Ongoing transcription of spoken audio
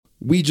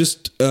We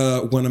just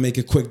want to make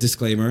a quick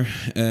disclaimer.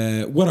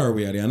 What are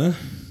we, Ariana?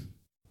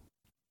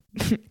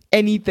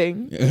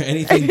 Anything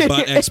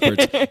but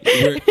experts.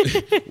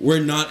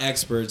 We're not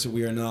experts.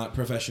 We are not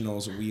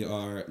professionals. We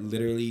are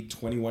literally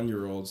 20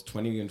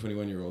 and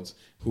 21-year-olds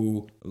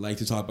who like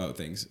to talk about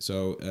things.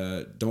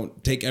 So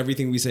don't take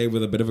everything we say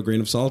with a bit of a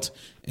grain of salt.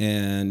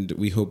 And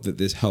we hope that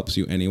this helps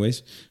you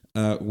anyways.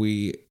 I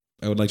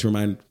would like to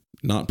remind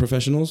not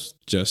professionals,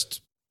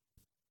 just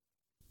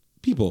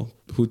people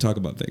who talk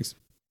about things.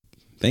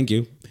 Thank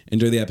you.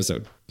 Enjoy the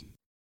episode.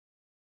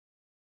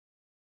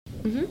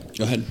 Mm-hmm.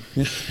 Go ahead.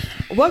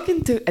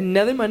 Welcome to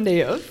another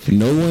Monday of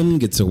No One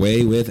Gets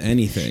Away with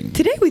Anything.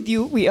 Today with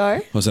you, we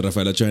are Jose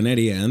Rafaela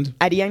Giannetti and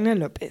Ariana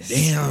Lopez.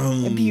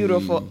 Damn.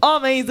 Beautiful.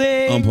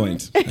 Amazing. On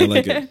point. I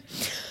like it.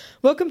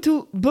 Welcome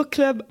to Book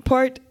Club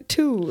Part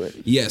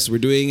 2. Yes, we're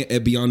doing a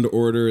Beyond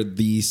Order,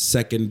 the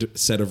second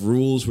set of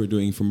rules. We're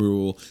doing from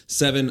Rule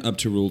 7 up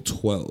to Rule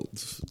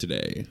 12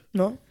 today.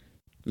 No?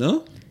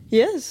 No?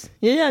 Yes.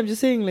 Yeah, I'm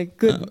just saying, like,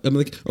 good. I'm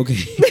like, okay.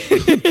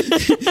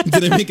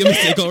 Did I make a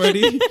mistake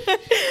already?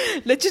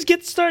 Let's just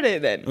get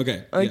started then.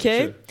 Okay. Okay?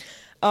 Yeah,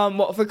 sure.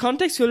 Well, for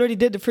context, we already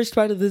did the first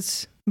part of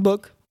this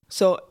book.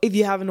 So if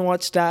you haven't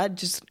watched that,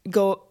 just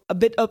go a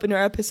bit up in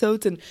our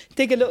episodes and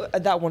take a look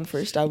at that one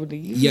first, I would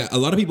believe. Yeah, a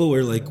lot of people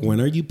were like,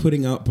 when are you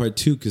putting out part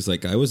 2? Because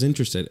like I was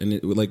interested,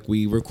 and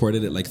we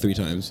recorded it like 3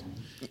 times.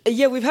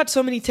 Yeah, we've had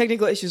so many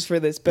technical issues for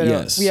this, but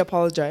yes. We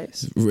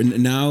apologize.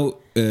 Now,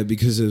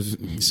 because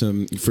of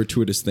some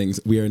fortuitous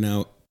things, we are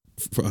now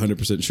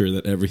 100% sure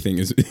that everything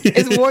is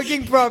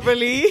working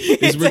properly.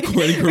 Is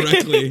recording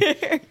correctly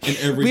in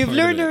every We've part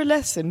learned of it. our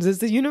lessons. It's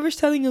the universe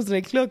telling us,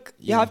 like, look,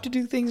 you have to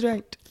do things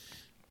right.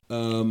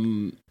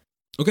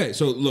 Okay,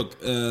 so look,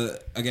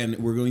 again,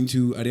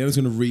 Ariana's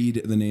going to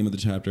read the name of the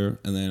chapter,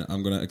 and then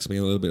I'm going to explain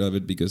a little bit of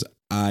it because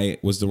I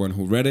was the one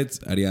who read it.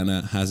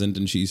 Ariana hasn't,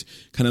 and she's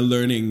kind of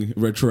learning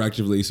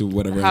retroactively, so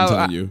whatever I'm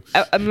telling you.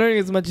 I'm learning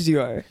as much as you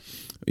are.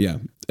 Yeah,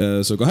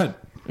 so go ahead.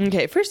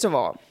 Okay, first of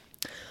all,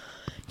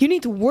 you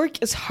need to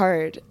work as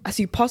hard as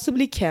you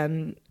possibly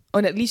can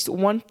on at least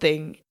one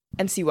thing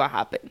and see what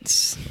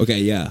happens. Okay,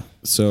 yeah.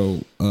 So,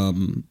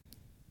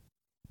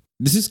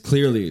 this is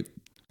clearly...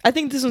 I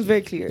think this one's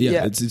very clear.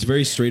 Yeah. It's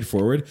very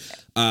straightforward.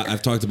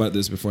 I've talked about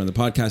this before in the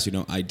podcast. You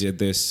know, I did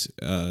this,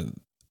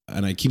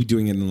 and I keep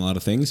doing it in a lot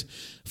of things.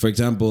 For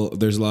example,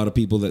 there's a lot of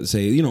people that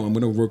say, you know, I'm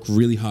going to work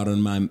really hard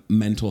on my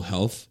mental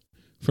health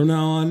from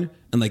now on.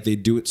 And like they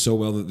do it so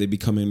well that they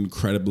become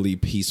incredibly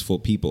peaceful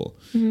people.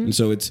 Mm-hmm. And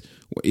so it's,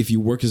 if you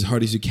work as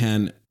hard as you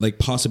can, like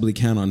possibly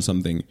can on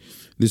something,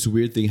 this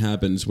weird thing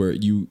happens where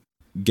you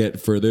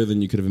get further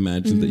than you could have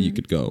imagined that you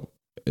could go.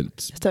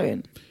 Está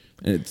bien.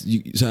 O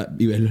sea,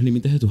 y ves los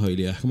límites de tus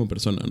habilidades como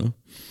persona, ¿no?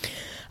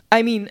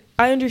 I mean,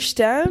 I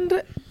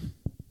understand,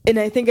 and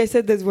I think I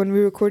said this when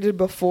we recorded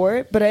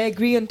before, but I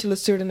agree until a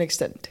certain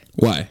extent.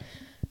 Why?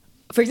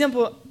 For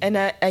example, and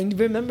I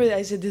remember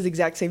I said this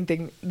exact same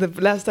thing the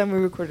last time we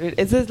recorded.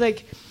 It says,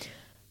 like,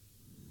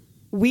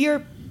 we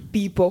are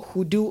people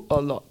who do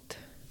a lot,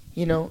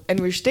 you know,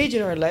 and we're stage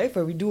in our life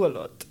where we do a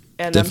lot.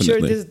 And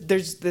Definitely. I'm sure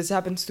this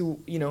happens to,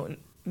 you know,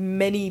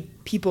 many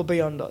people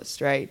beyond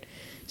us, right?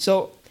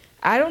 So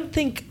I don't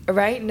think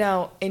right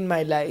now in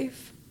my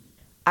life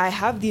I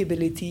have the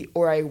ability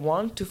or I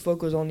want to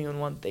focus only on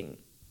one thing.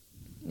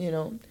 You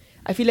know,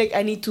 I feel like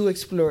I need to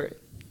explore.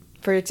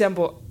 For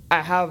example,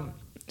 I have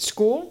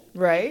school,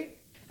 right?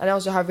 And I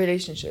also have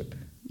relationship.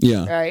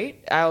 Yeah.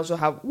 Right? I also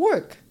have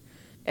work.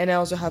 And I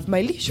also have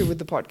my leisure with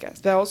the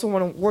podcast. But I also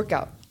want to work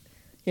out.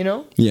 You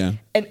know? Yeah.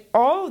 And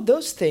all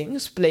those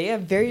things play a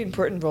very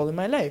important role in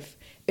my life.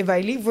 If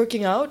I leave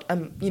working out,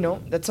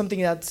 that's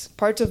something that's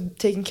part of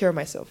taking care of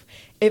myself.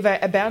 If I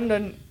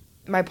abandon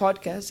my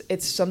podcast,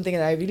 it's something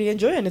that I really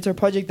enjoy and it's a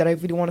project that I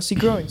really want to see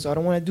growing. So I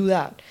don't want to do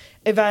that.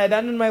 If I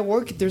abandon my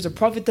work, there's a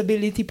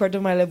profitability part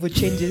of my life which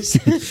changes.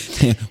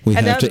 We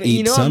have to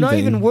eat something. I'm not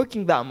even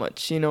working that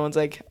much. You know, it's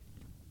like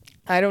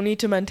I don't need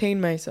to maintain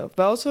myself.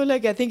 But also,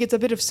 like, I think it's a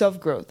bit of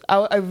self-growth.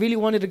 I really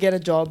wanted to get a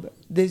job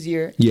this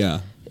year.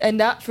 Yeah. And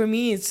that, for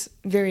me, is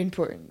very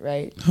important,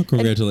 right? Oh,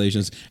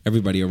 congratulations.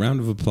 Everybody, a round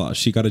of applause.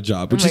 She got a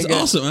job, which is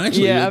awesome,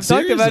 actually. Yeah, I've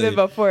talked about it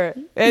before.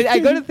 And I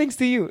got it thanks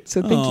to you,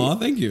 so thank you. Oh,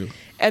 thank you.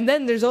 And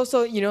then there's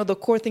also, you know, the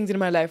core things in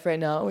my life right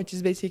now, which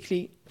is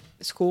basically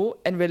school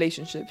and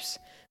relationships.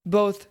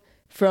 Both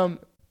from,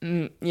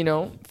 you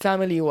know,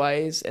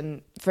 family-wise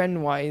and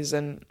friend-wise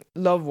and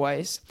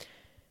love-wise,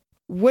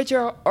 which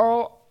are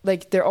all,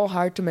 like, they're all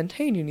hard to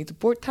maintain. You need to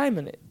pour time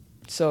in it.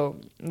 So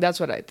that's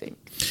what I think.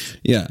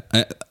 Yeah,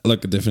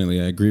 definitely,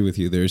 I agree with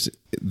you.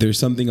 There's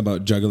something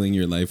about juggling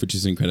your life which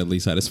is incredibly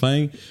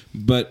satisfying.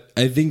 But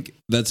I think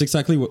that's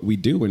exactly what we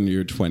do when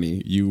you're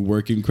 20. You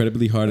work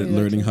incredibly hard at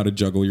learning how to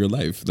juggle your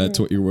life.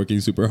 That's what you're working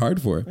super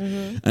hard for.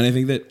 Mm-hmm. And I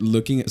think that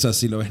looking, o sea,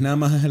 si lo ves nada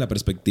más desde la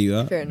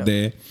perspectiva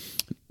de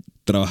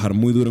trabajar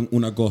muy duro en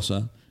una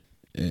cosa,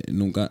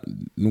 nunca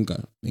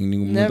en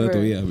ningún momento de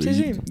tu vida.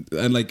 Sí.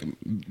 And like,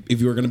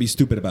 if you are going to be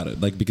stupid about it,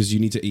 like, because you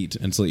need to eat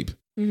and sleep,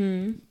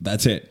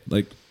 that's it.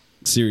 Like,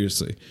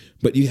 Seriously.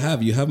 But you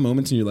have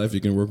moments in your life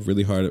you can work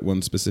really hard at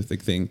one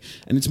specific thing.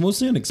 And it's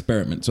mostly an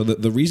experiment. So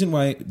the reason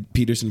why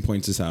Peterson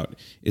points this out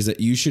is that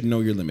you should know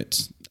your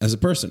limits as a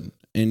person.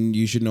 And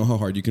you should know how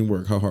hard you can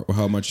work,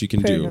 how much you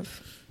can Fair do.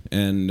 enough.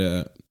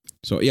 And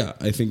so, yeah,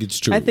 I think it's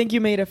true. I think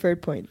you made a fair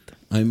point.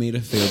 I made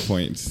a fair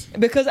point.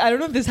 Because I don't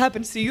know if this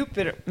happens to you,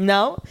 but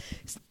now,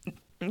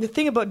 the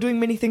thing about doing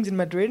many things in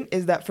Madrid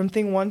is that from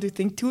thing 1 to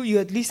thing 2, you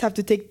at least have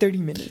to take 30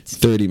 minutes.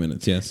 30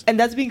 minutes, yes. And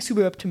that's being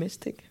super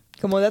optimistic.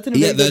 Come on, that's in a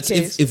Yeah, very good that's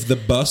case. if the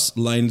bus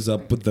lines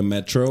up with the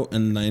metro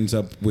and lines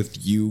up with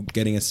you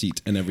getting a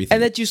seat and everything.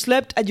 And that you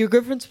slept at your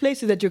girlfriend's place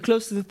so that you're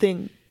close to the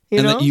thing.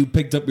 You know? That you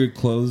picked up your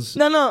clothes.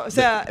 No, o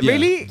sea, Yeah.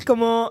 really,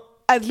 como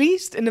at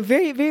least in a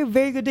very, very,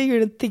 very good day, you're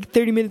going to take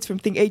 30 minutes from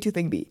thing A to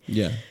thing B.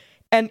 Yeah.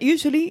 And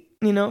usually,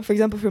 you know, for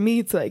example, for me,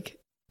 it's like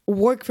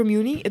work from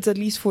uni, it's at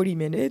least 40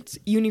 minutes.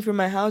 Uni from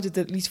my house, it's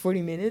at least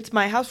 40 minutes.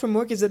 My house from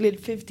work is at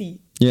least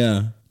 50.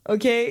 Yeah.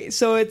 Okay,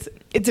 so it's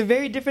a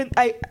very different.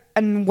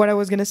 And what I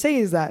was gonna say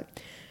is that,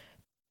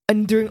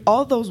 and during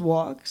all those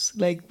walks,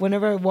 like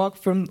whenever I walk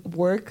from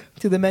work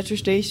to the metro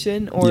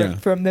station or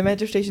from the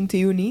metro station to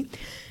uni,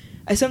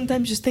 I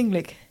sometimes just think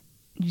like,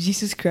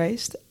 Jesus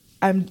Christ,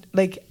 I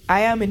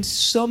am in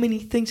so many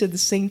things at the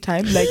same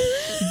time. Like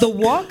the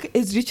walk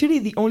is literally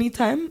the only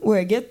time where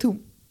I get to,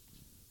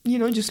 you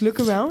know, just look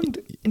around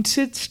and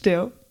sit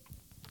still.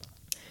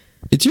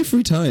 It's your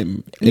free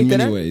time in Literal?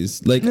 many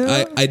ways. Like No.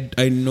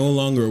 I no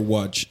longer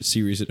watch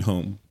series at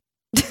home.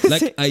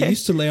 Like I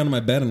used to lay on my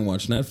bed and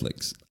watch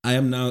Netflix. I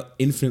am now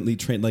infinitely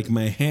trained. Like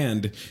my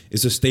hand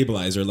is a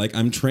stabilizer. Like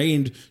I'm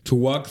trained to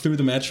walk through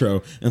the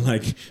metro and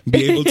like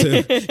be able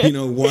to, you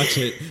know, watch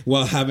it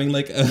while having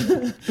like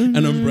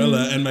an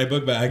umbrella and my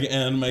book bag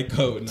and my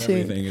coat and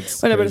everything.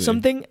 It's Well, but crazy.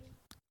 something.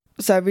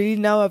 So I really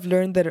now I've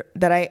learned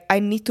that I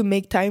need to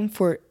make time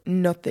for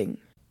nothing.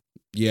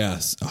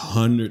 Yes,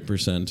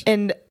 100%.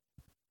 And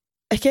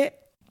okay,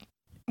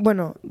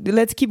 bueno,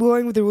 let's keep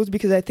going with the rules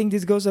because I think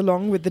this goes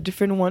along with the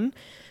different one.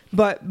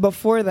 But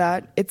before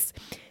that,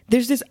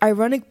 there's this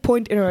ironic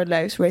point in our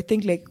lives where I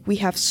think like we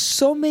have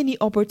so many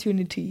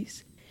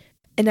opportunities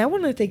and I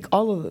want to take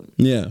all of them.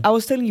 Yeah. I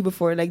was telling you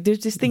before, like there's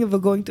this thing of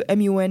going to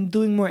MUN,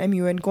 doing more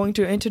MUN, going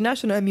to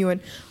international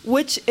MUN,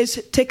 which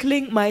is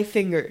tickling my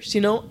fingers. You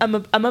know,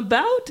 I'm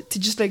about to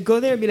just like go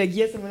there and be like,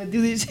 yes, I'm gonna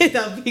do this shit.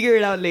 I'll figure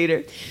it out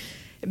later,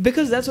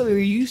 because that's what we were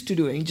used to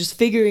doing, just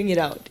figuring it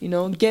out. You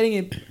know, getting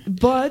it,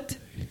 but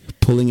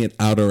pulling it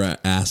out our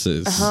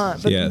asses.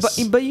 But,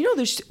 yes. but you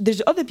know,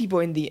 there's other people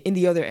in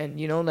the other end.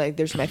 You know, like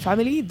there's my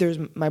family, there's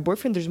my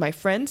boyfriend, there's my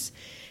friends,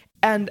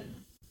 and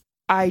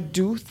I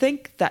do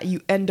think that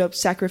you end up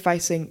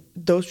sacrificing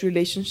those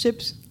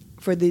relationships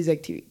for these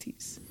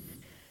activities.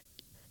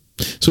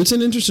 So it's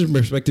an interesting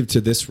perspective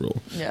to this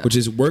rule, Yeah. which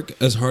is work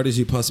as hard as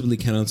you possibly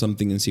can on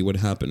something and see what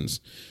happens.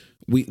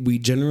 We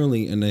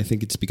generally, and I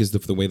think it's because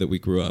of the way that we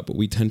grew up,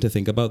 we tend to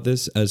think about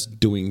this as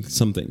doing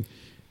something.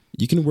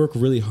 You can work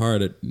really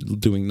hard at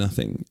doing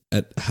nothing,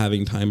 at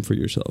having time for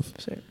yourself.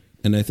 Sure.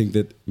 And I think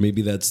that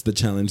maybe that's the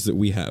challenge that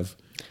we have.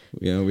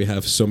 You know, we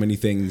have so many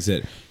things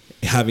that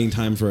having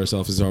time for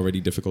ourselves is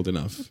already difficult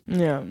enough.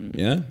 Yeah.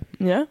 Yeah?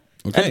 Yeah.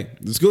 Okay,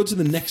 let's go to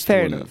the next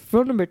Fair one. enough.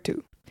 Rule number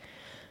 2.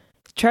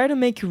 Try to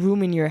make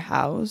room in your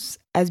house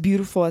as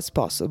beautiful as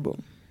possible.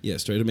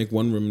 Yes, try to make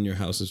one room in your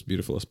house as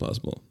beautiful as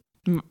possible.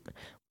 You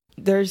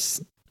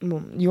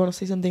want to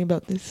say something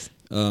about this?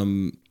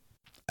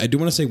 I do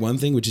want to say one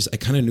thing, which is I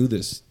kind of knew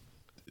this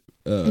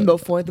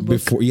Before the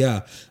book?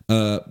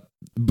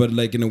 But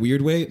like in a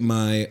weird way,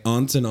 my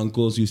aunts and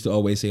uncles used to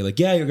always say like,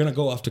 yeah, you're going to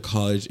go off to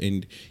college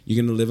and you're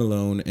going to live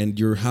alone and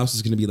your house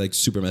is going to be like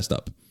super messed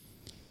up.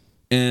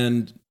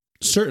 And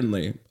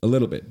certainly a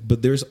little bit,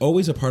 but there's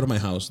always a part of my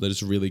house that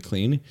is really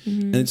clean.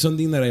 Mm-hmm. And it's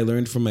something that I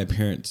learned from my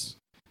parents.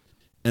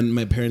 And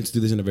my parents do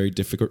this in a very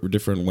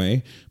different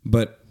way,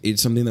 but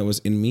it's something that was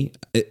in me.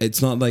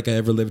 It's not like I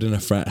ever lived in a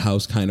frat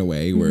house kind of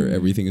way where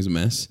everything is a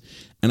mess.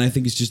 And I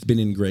think it's just been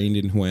ingrained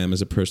in who I am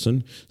as a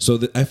person. So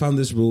I found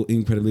this rule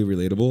incredibly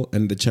relatable,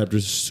 and the chapter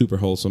is super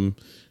wholesome.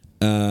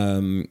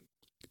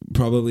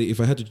 Probably, if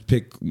I had to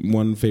pick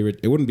one favorite,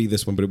 it wouldn't be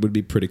this one, but it would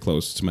be pretty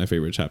close to my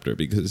favorite chapter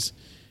because,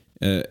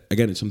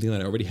 again, it's something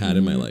that I already had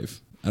in my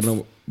life. I don't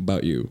know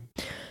about you.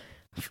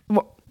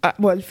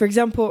 Well, for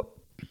example,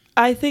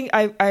 I think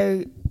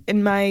I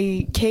in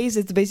my case,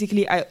 it's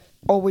basically I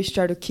always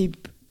try to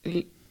keep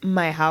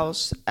my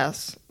house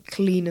as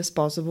clean as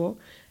possible,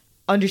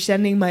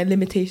 understanding my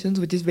limitations,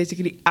 which is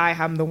basically I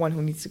am the one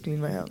who needs to clean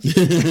my house.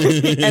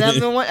 And I'm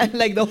the one,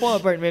 like the whole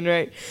apartment,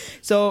 right?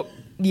 So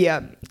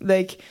yeah,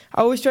 like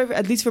I always try,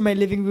 at least for my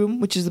living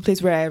room, which is the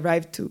place where I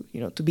arrived to,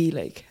 you know, to be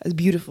like as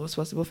beautiful as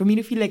possible, for me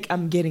to feel like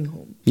I'm getting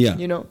home. Yeah.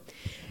 You know?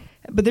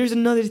 But there's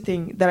another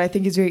thing that I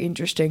think is very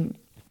interesting.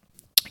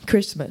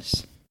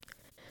 Christmas.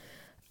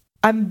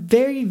 I'm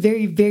very,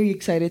 very, very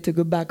excited to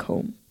go back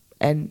home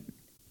and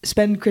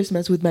spend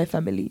Christmas with my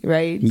family,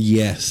 right?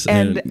 Yes,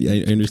 and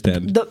I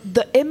understand.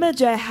 The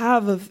image I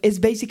have of is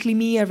basically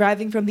me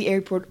arriving from the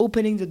airport,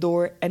 opening the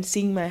door and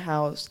seeing my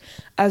house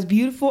as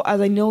beautiful as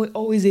I know it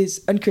always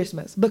is on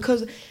Christmas.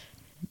 Because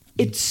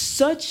it's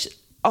such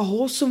a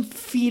wholesome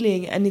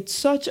feeling, and it's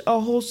such a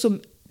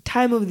wholesome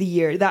time of the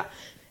year that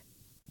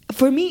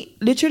for me,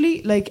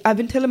 literally, like, I've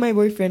been telling my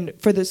boyfriend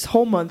for this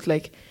whole month,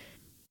 like,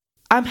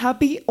 I'm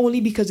happy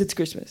only because it's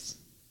Christmas.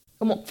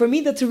 Come on, for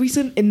me, that's a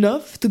reason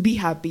enough to be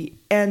happy.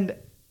 And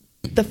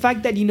the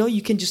fact that, you know,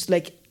 you can just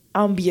like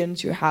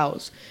ambience your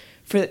house,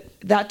 for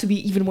that to be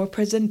even more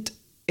present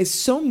is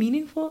so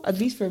meaningful, at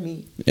least for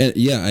me. And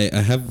yeah,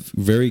 I have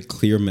very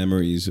clear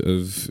memories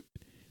of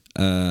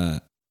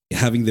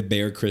having the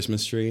bare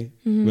Christmas tree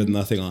with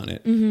nothing on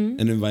it, and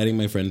inviting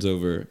my friends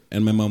over,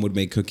 and my mom would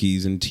make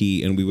cookies and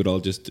tea, and we would all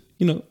just,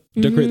 you know,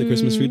 decorate the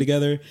Christmas tree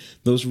together.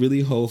 Those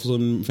really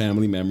wholesome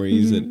family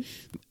memories that,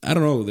 I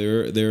don't know,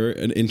 they're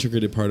an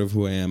integrated part of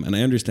who I am. And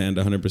I understand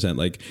 100%.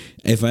 Like,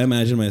 if I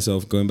imagine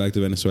myself going back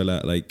to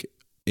Venezuela, like,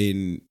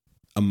 in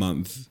a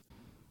month,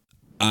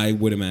 I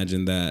would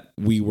imagine that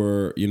we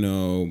were, you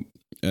know,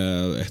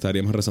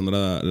 estaríamos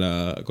rezando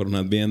la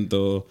Corona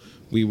Adviento.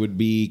 We would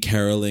be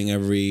caroling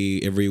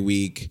every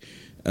week.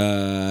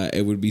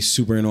 It would be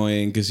super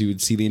annoying because you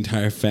would see the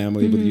entire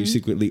family, but you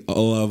secretly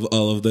love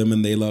all of them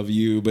and they love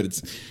you. But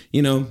it's,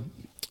 you know,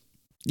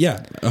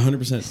 yeah,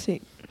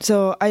 100%.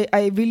 So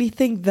I really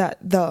think that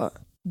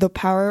the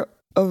power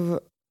of,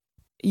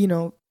 you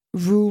know,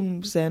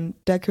 rooms and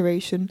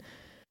decoration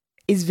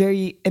is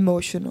very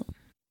emotional.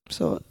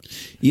 So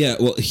yeah,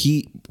 well,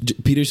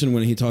 Peterson,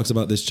 when he talks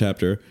about this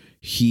chapter,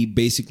 he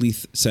basically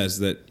says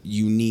that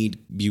you need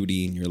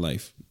beauty in your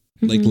life.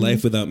 Like,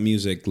 life without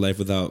music, life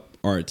without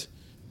art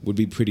would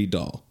be pretty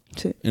dull.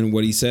 And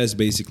what he says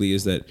basically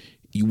is that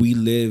we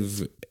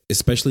live,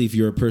 especially if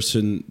you're a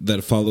person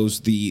that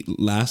follows the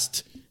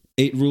last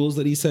 8 rules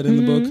that he said in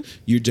the book,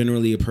 you're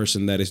generally a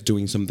person that is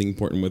doing something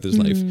important with his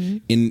life,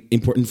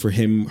 important for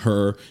him,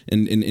 her,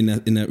 and in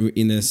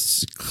a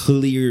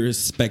clear,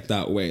 spec'd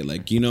out way.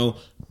 Like, you know,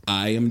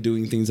 I am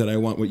doing things that I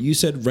want. What you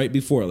said right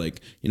before,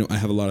 like, you know, I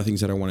have a lot of things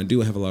that I want to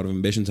do. I have a lot of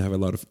ambitions. I have a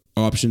lot of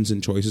options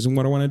and choices in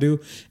what I want to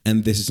do,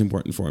 and this is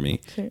important for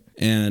me. Okay.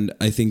 And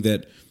I think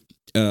that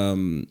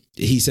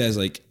he says,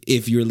 like,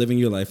 if you're living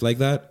your life like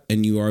that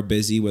and you are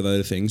busy with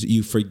other things,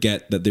 you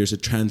forget that there's a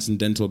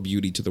transcendental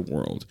beauty to the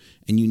world,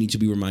 and you need to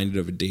be reminded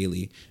of it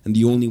daily. And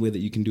the only way that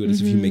you can do it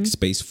is if you make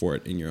space for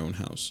it in your own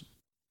house.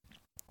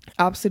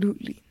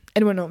 Absolutely.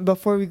 And well, no,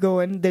 before we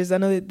go in, there's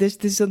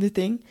this other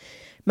thing.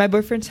 My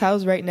boyfriend's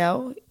house right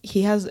now,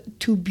 he has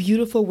 2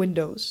 beautiful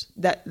windows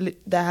that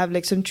have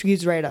like some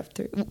trees right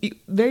after.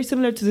 Very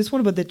similar to this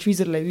one, but the trees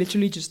are like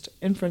literally just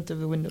in front of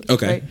the windows.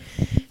 Okay. Right?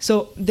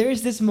 So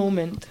there's this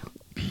moment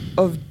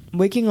of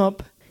waking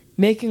up,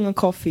 making a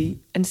coffee,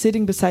 and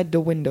sitting beside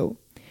the window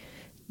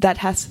that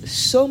has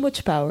so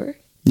much power.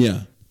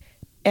 Yeah.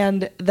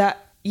 And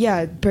that,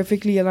 yeah,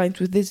 perfectly aligns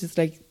with this. It's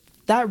like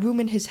that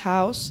room in his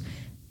house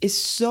is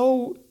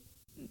so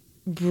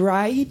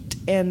bright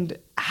and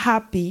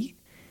happy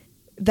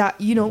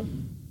that, you know,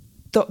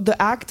 the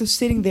act of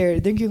sitting there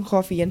drinking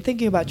coffee and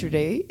thinking about your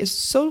day is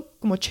so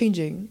much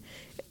changing.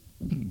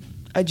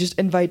 I just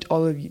invite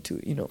all of you to,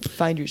 you know,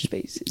 find your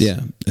spaces.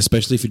 Yeah,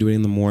 especially if you're doing it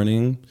in the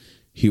morning.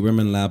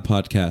 Huberman Lab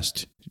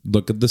podcast.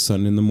 Look at the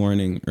sun in the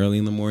morning, early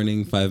in the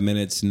morning, 5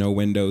 minutes, no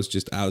windows,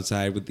 just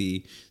outside with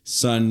the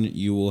sun.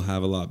 You will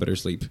have a lot better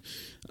sleep.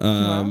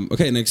 Wow.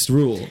 Okay, next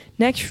rule.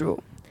 Next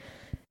rule.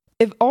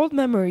 If old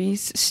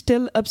memories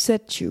still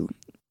upset you,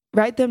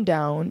 write them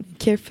down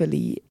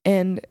carefully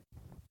and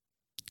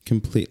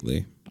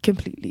completely.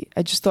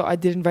 I just thought I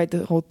didn't write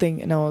the whole thing,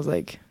 and I was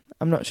like,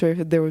 I'm not sure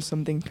if there was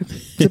something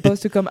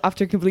supposed to come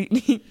after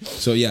completely.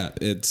 So yeah,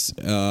 it's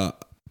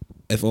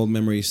if old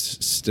memories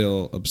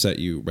still upset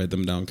you, write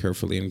them down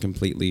carefully and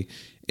completely.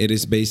 It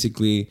is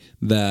basically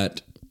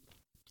that.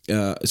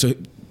 So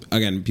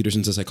again,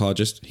 Peterson's a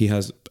psychologist. He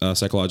has a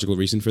psychological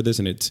reason for this,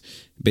 and it's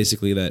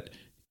basically that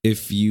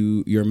if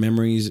your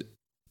memories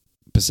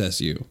possess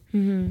you,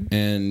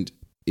 and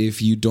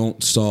if you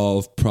don't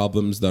solve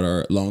problems that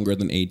are longer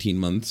than 18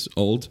 months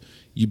old,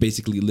 you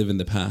basically live in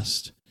the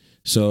past.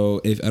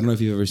 So I don't know if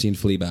you've ever seen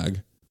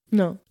Fleabag.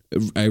 No.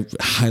 I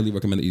highly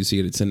recommend that you see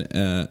it. It's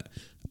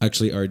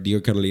actually our dear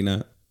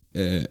Carolina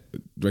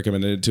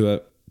recommended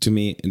it to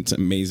me. It's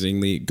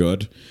amazingly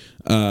good.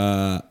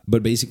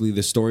 But basically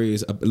the story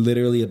is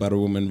literally about a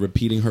woman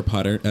repeating her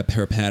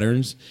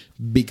patterns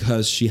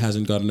because she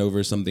hasn't gotten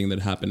over something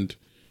that happened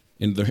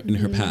in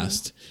her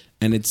past.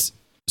 And it's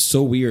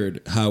so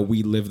weird how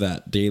we live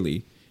that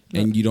daily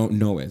and you don't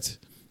know it.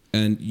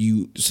 And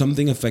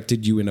something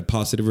affected you in a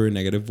positive or a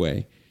negative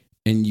way,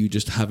 and you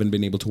just haven't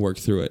been able to work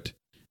through it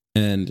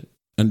and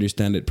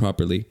understand it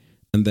properly.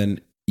 And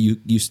then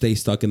you stay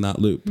stuck in that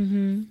loop.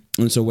 And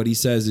so what he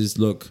says is,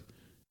 look,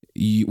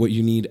 what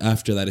you need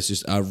after that is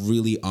just a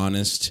really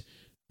honest,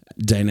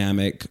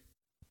 dynamic,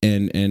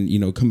 and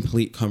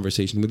complete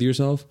conversation with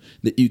yourself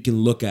that you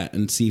can look at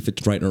and see if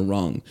it's right or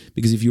wrong.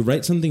 Because if you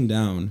write something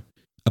down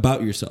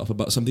about yourself,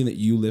 about something that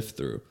you lived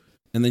through,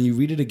 and then you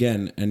read it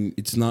again and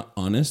it's not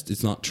honest,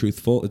 it's not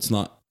truthful, it's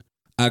not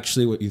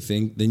actually what you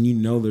think, then you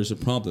know there's a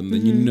problem.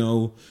 Then you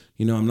know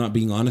I'm not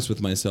being honest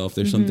with myself.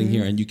 There's something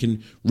here, and you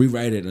can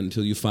rewrite it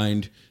until you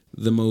find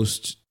the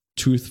most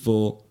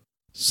truthful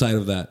side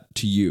of that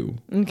to you.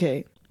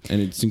 Okay.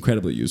 And it's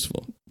incredibly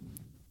useful.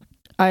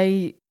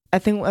 I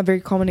think a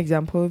very common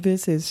example of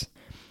this is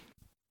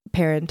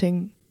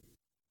parenting.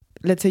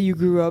 Let's say you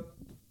grew up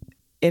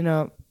in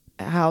a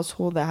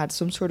household that had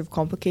some sort of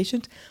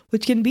complications,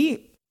 which can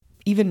be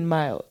even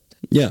mild.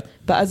 Yeah.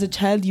 But as a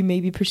child, you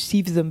maybe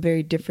perceive them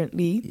very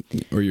differently.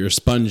 Or you're a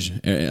sponge.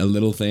 A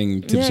little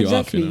thing tips you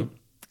off, you know?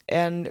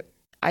 And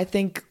I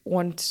think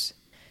once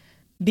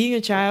being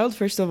a child,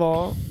 first of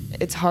all,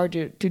 it's hard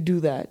to do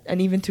that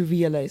and even to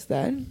realize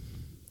that.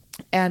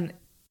 And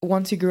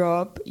once you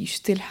grow up, you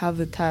still have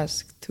the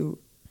task to,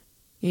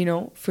 you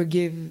know,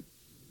 forgive,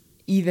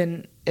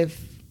 even if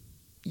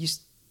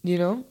you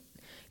know,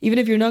 even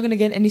if you're not going to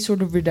get any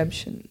sort of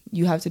redemption,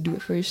 you have to do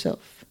it for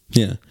yourself.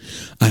 Yeah.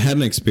 I had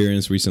an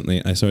experience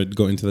recently. I started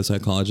going to the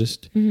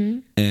psychologist,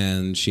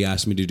 and she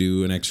asked me to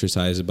do an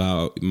exercise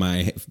about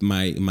my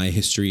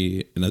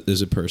history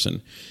as a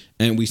person.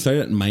 And we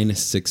started at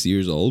 -6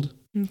 years old,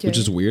 which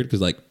is weird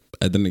because like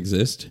I didn't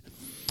exist.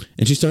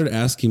 And she started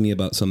asking me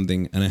about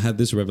something, and I had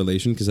this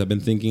revelation because I've been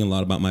thinking a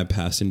lot about my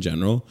past in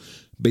general.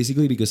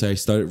 Basically because I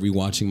started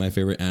rewatching my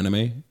favorite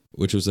anime,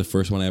 which was the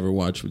first one I ever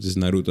watched, which is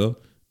Naruto.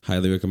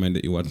 Highly recommend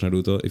that you watch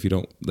Naruto.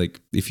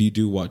 If you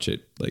do watch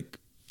it, like,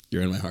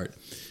 you're in my heart.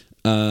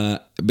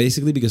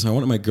 Basically because I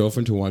wanted my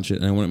girlfriend to watch it,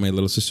 and I wanted my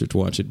little sister to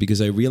watch it,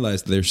 because I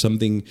realized there's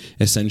something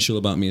essential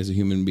about me as a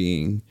human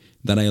being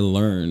that I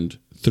learned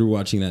through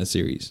watching that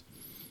series.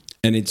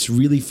 And it's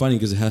really funny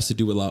because it has to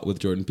do a lot with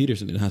Jordan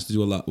Peterson. It has to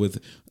do a lot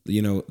with,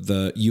 you know,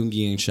 the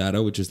Jungian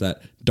shadow, which is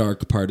that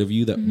dark part of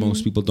you that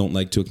most people don't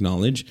like to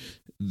acknowledge.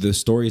 The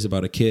story is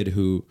about a kid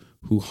who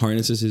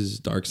harnesses his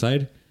dark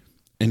side,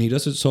 and he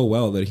does it so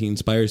well that he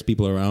inspires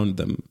people around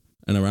them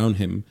and around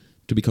him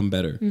to become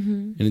better.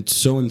 And it's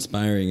so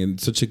inspiring, and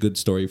it's such a good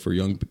story for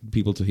young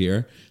people to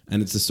hear.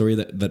 And it's a story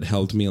that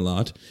helped me a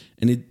lot.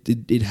 And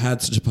it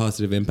had such a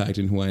positive impact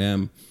in who I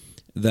am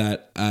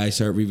that I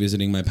started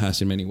revisiting my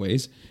past in many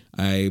ways.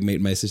 I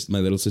made my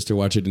little sister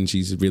watch it, and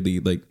she's really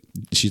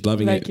she's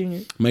loving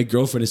it. My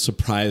girlfriend is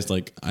surprised,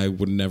 like I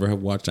would never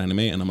have watched anime,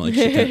 and I'm like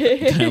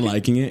kind of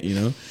liking it, you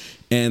know.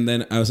 And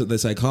then I was at the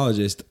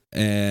psychologist,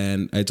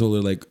 and I told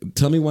her, like,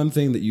 tell me one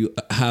thing that you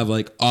have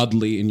like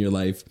oddly in your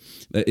life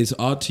that is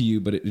odd to you,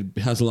 but it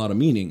has a lot of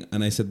meaning.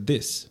 And I said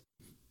this.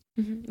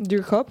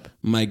 Your cup?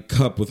 My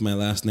cup with my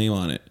last name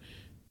on it.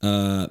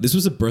 This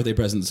was a birthday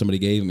present that somebody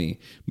gave me,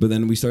 but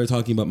then we started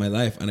talking about my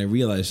life, and I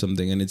realized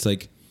something, and it's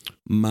like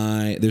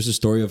there's a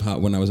story of how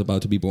when I was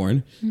about to be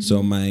born.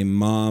 So my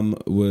mom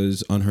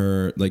was on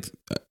her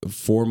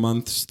 3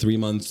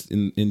 months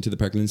into the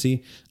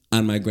pregnancy,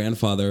 and my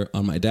grandfather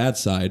on my dad's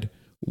side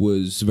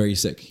was very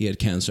sick. He had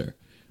cancer.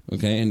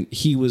 Okay. And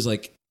he was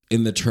like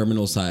in the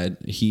terminal side.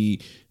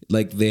 He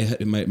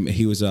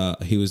was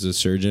a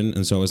surgeon,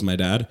 and so was my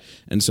dad.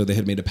 And so they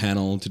had made a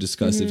panel to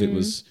discuss if it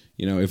was,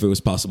 you know, if it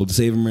was possible to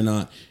save him or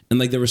not. And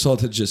like the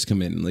result had just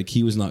come in, like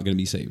he was not going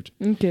to be saved.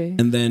 Okay.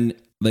 And then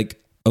like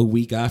a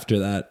week after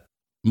that,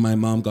 my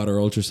mom got her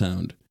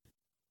ultrasound.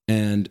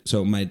 And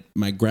so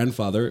my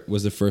grandfather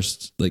was the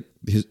first,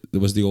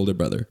 was the older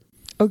brother.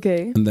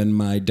 Okay. And then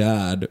my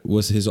dad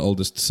was his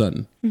oldest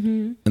son.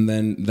 And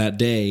then that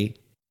day,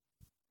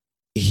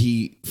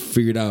 he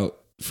figured out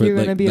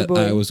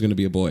that I was going to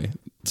be a boy.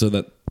 So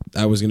that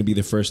I was going to be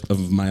the first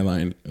of my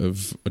line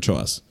of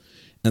Ochoas.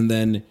 And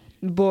then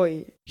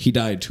he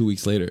died 2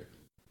 weeks later,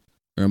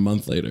 or a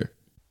month later,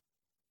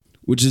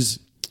 which is,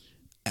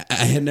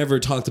 I had never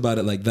talked about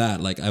it like that.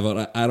 Like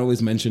I'd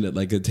always mentioned it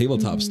like a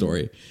tabletop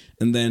story.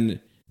 And then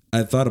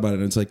I thought about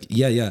it, and it's like,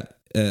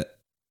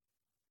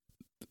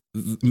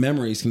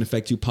 memories can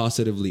affect you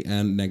positively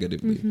and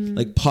negatively.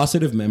 Like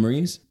positive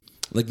memories,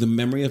 like the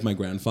memory of my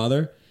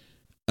grandfather,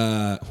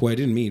 who I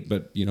didn't meet,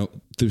 but you know,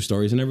 through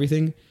stories and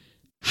everything,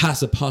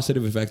 has a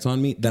positive effect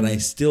on me that I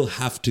still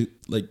have to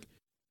like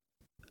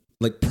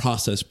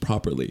process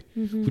properly,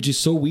 which is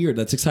so weird.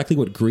 That's exactly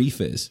what grief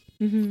is.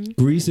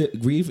 Grief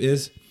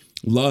is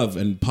love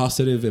and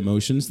positive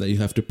emotions that you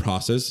have to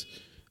process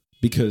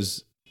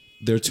because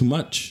they're too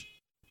much.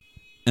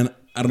 And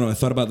I don't know, I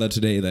thought about that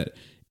today, that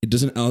it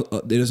doesn't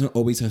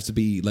always have to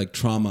be like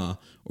trauma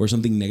or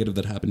something negative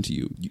that happened to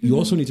you. You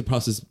also need to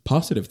process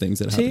positive things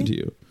that happen to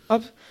you.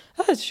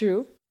 That's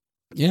true.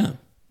 Yeah.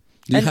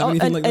 Do you have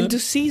anything like that? And to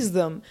seize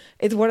them.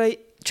 It's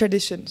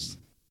traditions.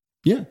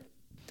 Yeah.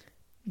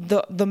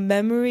 The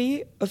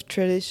memory of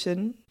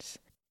traditions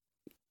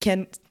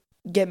can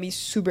get me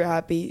super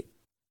happy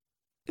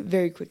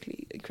very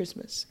quickly at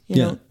Christmas, you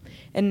know?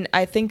 And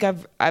I think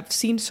I've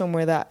seen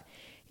somewhere that,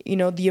 you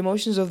know, the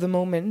emotions of the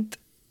moment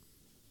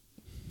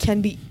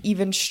can be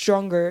even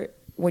stronger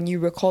when you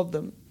recall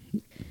them.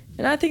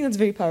 And I think that's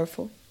very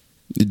powerful.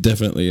 It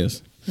definitely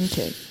is.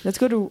 Okay, let's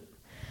go to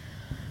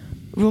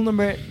rule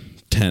number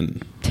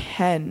 10.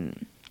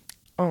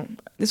 Oh,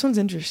 this one's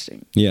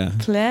interesting. Yeah.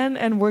 Plan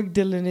and work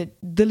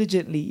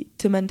diligently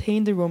to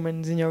maintain the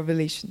romance in your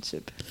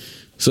relationship.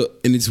 So,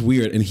 and it's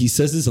weird, and he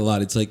says this a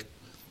lot. It's like,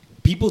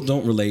 people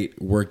don't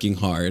relate working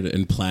hard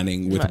and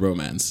planning with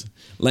romance.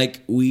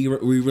 Like we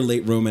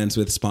relate romance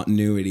with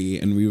spontaneity,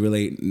 and we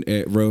relate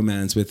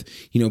romance with,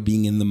 you know,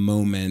 being in the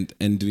moment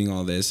and doing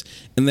all this.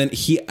 And then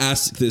he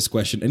asks this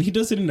question, and he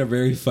does it in a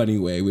very funny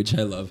way, which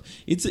I love.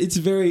 It's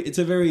a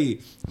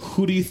very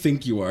who do you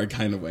think you are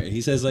kind of way.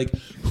 He says, like,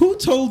 who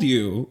told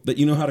you that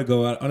you know how to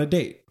go out on a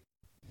date?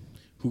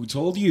 Who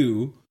told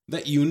you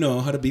that you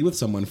know how to be with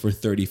someone for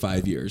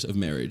 35 years of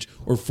marriage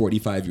or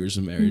 45 years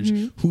of marriage?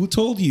 Mm-hmm. Who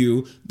told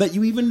you that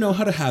you even know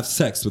how to have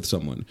sex with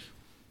someone?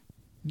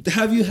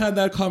 Have you had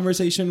that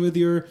conversation with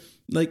your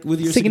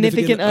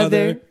significant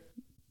other?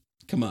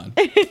 Come on.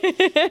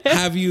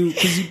 Have you?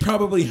 Because you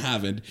probably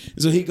haven't.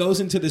 So he goes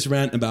into this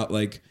rant about,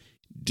 like,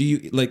 do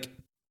you, like,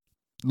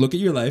 look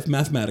at your life,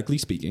 mathematically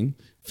speaking,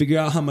 figure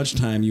out how much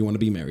time you want to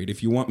be married.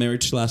 If you want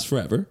marriage to last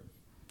forever,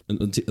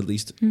 at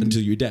least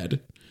until you're dead,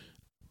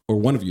 or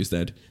one of you is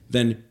dead,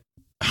 then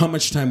how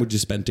much time would you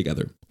spend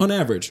together? On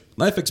average,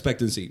 life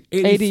expectancy,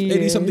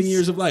 80 something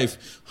years of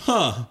life.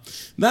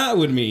 That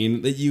would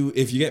mean that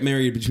if you get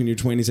married between your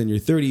 20s and your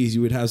 30s,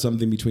 you would have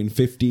something between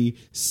 50,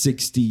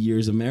 60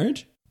 years of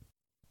marriage.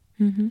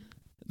 Mm-hmm.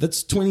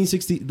 That's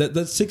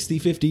 60,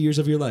 50 years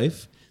of your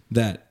life.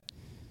 That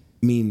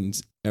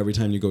means every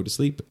time you go to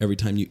sleep, every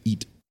time you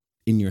eat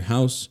in your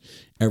house,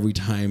 every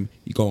time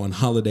you go on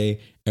holiday,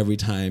 every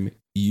time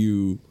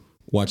you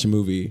watch a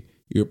movie,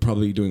 you're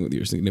probably doing it with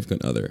your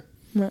significant other.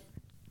 Right.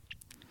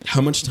 How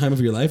much time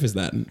of your life is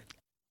that?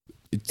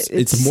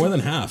 It's more than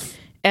half.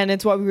 And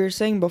it's what we were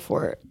saying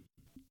before.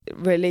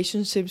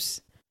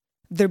 Relationships,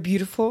 they're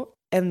beautiful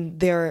and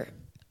they're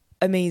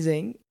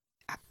amazing.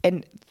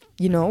 And,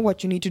 you know,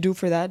 what you need to do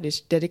for that is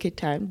dedicate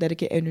time,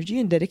 dedicate energy,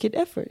 and dedicate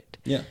effort.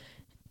 Yeah.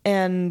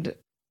 And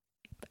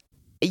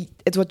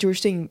it's what you were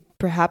saying.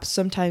 Perhaps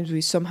sometimes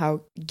we somehow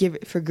give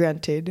it for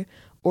granted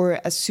or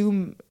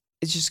assume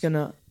it's just going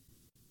to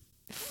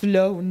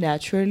flow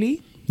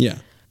naturally. Yeah.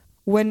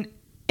 When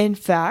in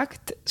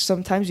fact,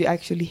 sometimes you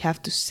actually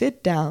have to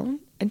sit down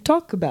and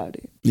talk about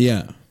it.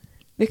 Yeah.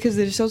 Because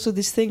there's also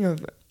this thing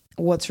of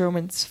what's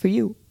romance for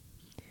you?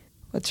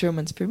 What's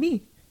romance for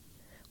me?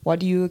 What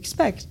do you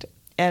expect?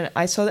 And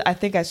I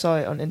think I saw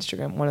it on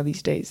Instagram one of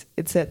these days.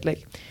 It said,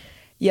 like,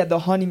 yeah, the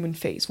honeymoon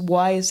phase.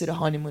 Why is it a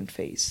honeymoon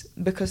phase?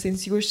 Because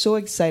since you were so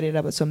excited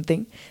about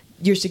something,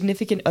 your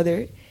significant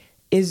other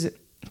is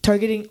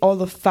targeting all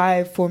the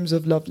 5 forms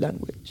of love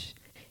language.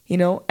 You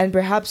know, and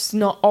perhaps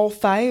not all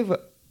 5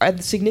 are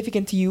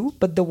significant to you,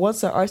 but the ones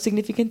that are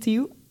significant to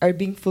you are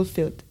being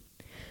fulfilled.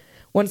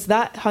 Once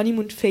that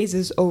honeymoon phase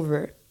is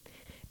over,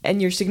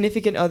 and your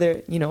significant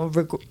other, you know,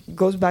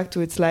 goes back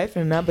to its life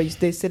and now, but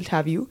they still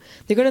have you,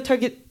 they're going to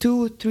target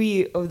 2,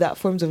 3 of that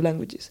forms of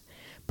languages,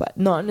 but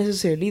not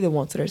necessarily the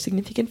ones that are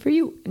significant for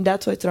you. And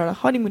that's why it's not a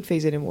honeymoon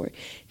phase anymore,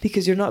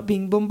 because you're not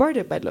being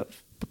bombarded by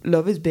love.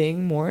 Love is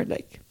being more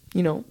like,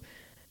 you know,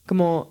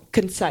 como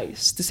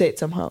concise, to say it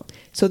somehow.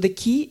 So the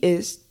key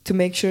is to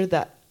make sure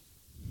that,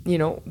 you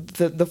know,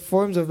 the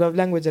forms of love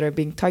language that are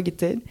being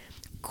targeted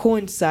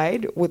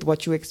coincide with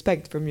what you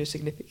expect from your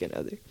significant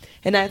other.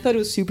 And I thought it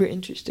was super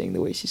interesting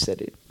the way she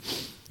said it.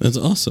 That's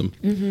awesome.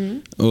 Mm-hmm.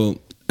 Oh,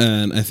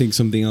 and I think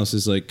something else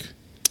is like,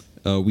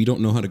 we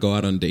don't know how to go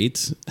out on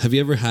dates. Have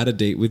you ever had a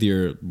date with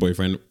your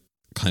boyfriend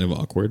kind of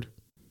awkward?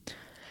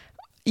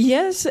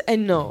 Yes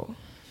and no.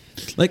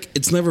 Like,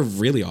 it's never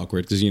really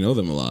awkward because you know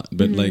them a lot.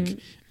 But like,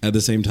 at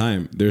the same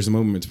time, there's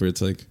moments where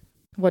it's like,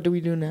 what do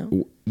we do now?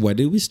 Why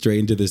did we stray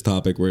into this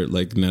topic where,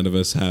 like, none of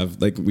us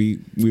have, like, we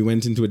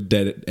went into a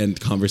dead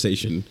end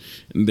conversation,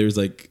 and there's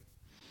like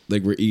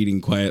we're eating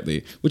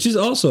quietly, which is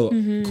also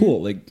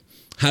cool. Like,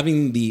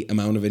 having the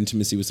amount of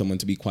intimacy with someone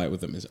to be quiet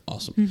with them is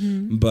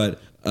awesome. But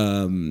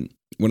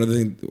one of the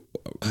things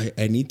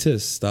I need to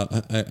stop.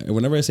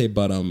 Whenever I say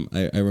 "but,"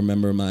 I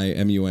remember my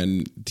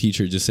MUN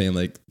teacher just saying,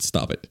 like,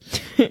 "Stop it."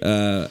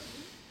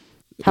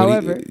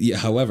 However.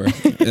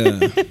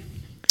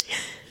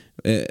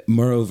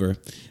 Moreover,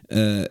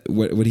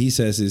 what he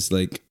says is,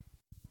 like,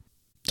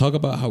 talk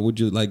about how would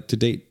you like to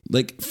date.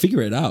 Like,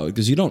 figure it out,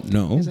 because you don't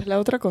know. Esa es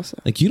la otra cosa.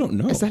 Like, you don't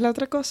know. Esa es la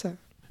otra cosa.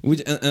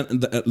 Which,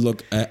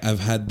 look, I've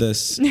had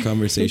this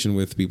conversation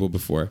with people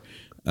before.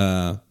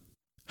 How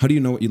do you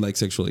know what you like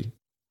sexually?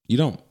 You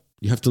don't.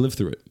 You have to live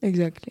through it.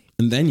 Exactly.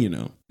 And then you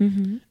know.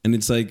 Mm-hmm. And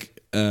it's like,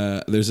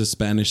 there's a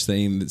Spanish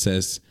saying that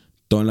says,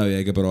 "Don la vida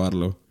hay que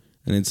probarlo."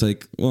 And it's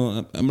like,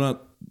 well, I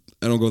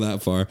don't go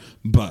that far,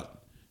 but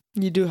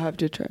you do have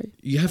to try.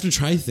 You have to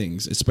try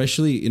things,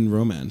 especially in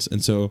romance.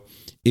 And so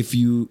if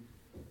you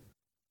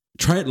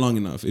try it long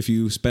enough, if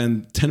you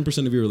spend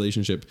 10% of your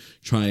relationship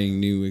trying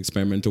new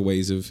experimental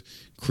ways of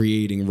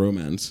creating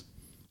romance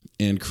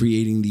and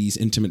creating these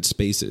intimate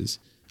spaces,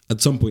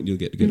 at some point you'll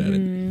get good at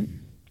it.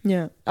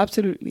 Yeah,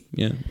 absolutely.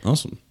 Yeah,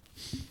 awesome.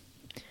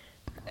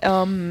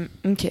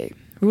 Okay,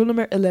 rule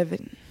number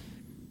 11.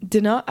 Do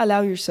not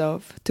allow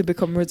yourself to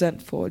become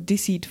resentful,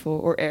 deceitful,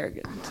 or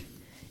arrogant.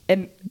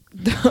 And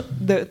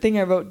the thing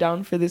I wrote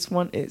down for this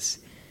one is,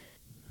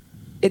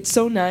 it's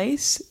so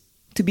nice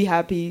to be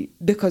happy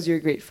because you're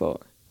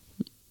grateful.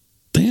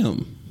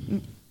 Damn.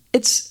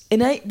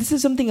 this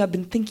is something I've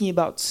been thinking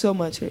about so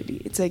much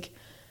lately. It's like,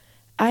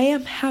 I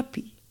am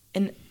happy.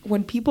 And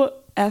when people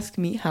ask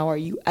me, how are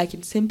you? I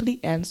can simply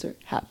answer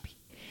happy.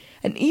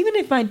 And even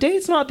if my day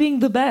is not being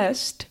the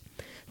best,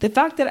 the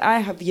fact that I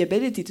have the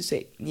ability to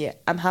say, yeah,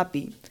 I'm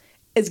happy,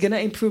 is going to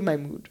improve my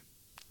mood.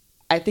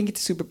 I think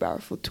it's a super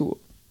powerful tool.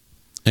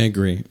 I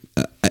agree.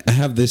 I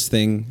have this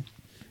thing,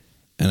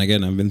 and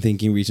again, I've been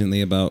thinking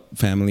recently about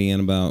family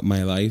and about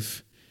my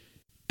life.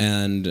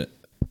 And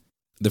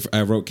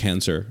I wrote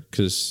cancer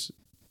because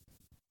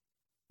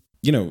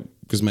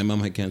my mom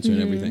had cancer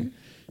and everything.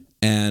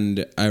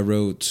 And I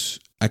wrote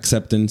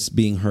acceptance,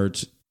 being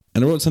hurt.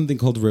 And I wrote something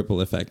called ripple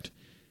effect,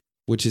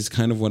 which is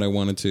kind of what I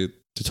wanted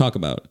to talk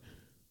about.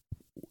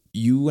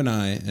 You and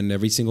I and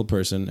every single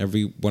person,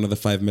 every one of the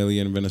 5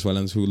 million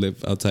Venezuelans who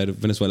live outside of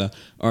Venezuela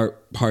are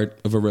part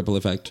of a ripple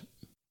effect.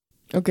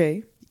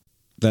 Okay.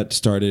 That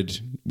started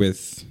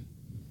with,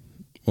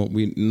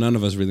 none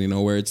of us really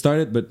know where it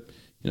started, but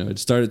it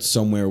started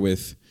somewhere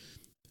with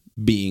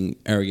being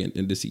arrogant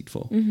and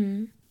deceitful.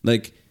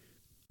 Like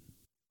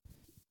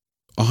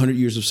 100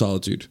 Years of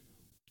Solitude.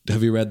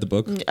 Have you read the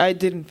book? I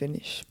didn't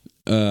finish.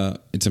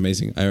 It's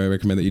amazing. I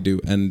recommend that you do.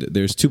 And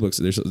there's 2 books.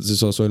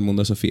 There's also El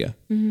Mundo de Sofía.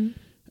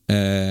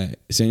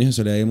 Cien Años de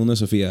Soledad y El Mundo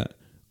de Sofía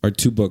are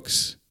 2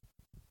 books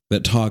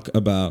that talk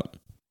about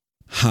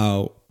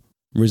how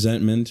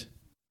resentment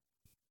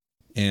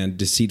and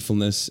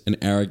deceitfulness and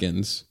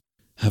arrogance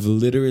have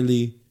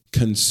literally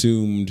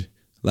consumed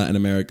Latin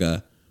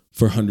America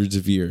for hundreds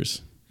of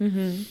years.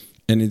 And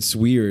it's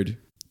weird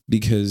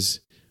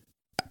because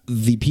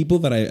the people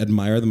that I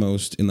admire the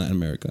most in Latin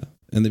America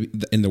and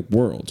in the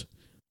world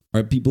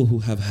are people who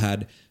have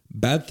had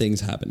bad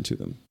things happen to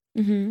them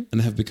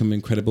and have become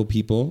incredible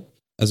people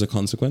as a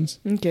consequence.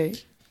 Okay.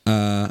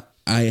 I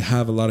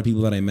have a lot of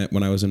people that I met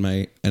when I was in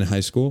high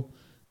school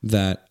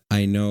that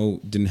I know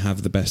didn't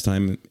have the best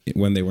time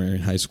when they were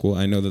in high school.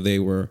 I know that they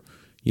were,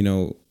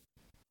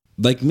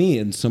 like me,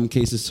 in some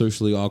cases,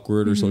 socially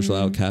awkward or social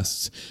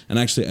outcasts. And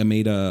actually, I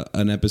made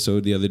an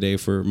episode the other day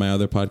for my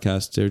other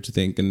podcast, Dare to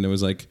Think, and it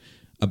was like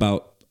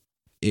about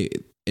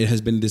it. It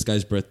has been this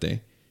guy's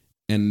birthday,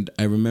 and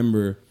I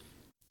remember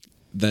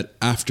that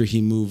after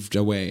he moved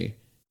away,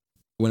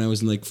 when I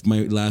was in like my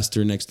last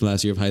or next to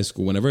last year of high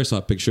school, whenever I saw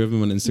a picture of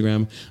him on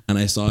Instagram and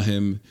I saw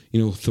him,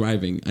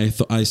 thriving,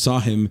 I saw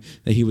him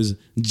that he was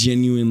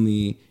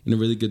genuinely in a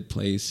really good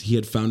place. He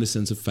had found a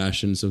sense of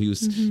fashion, so he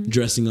was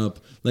dressing up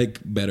like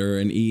better,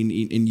 and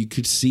you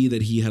could see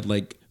that he had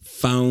like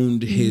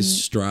found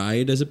his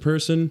stride as a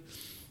person.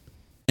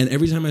 And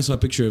every time I saw a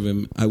picture of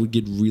him, I would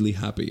get really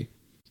happy.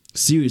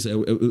 Seriously,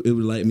 it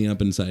would light me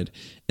up inside.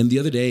 And the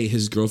other day,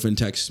 his girlfriend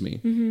texted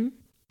me.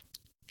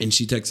 And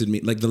she texted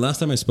me, like the last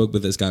time I spoke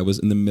with this guy was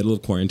in the middle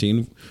of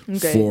quarantine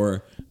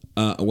for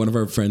one of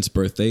our friends'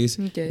 birthdays,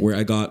 where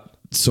I got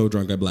so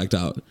drunk I blacked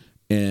out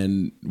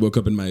and woke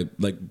up in my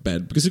like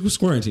bed because it was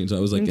quarantine. So I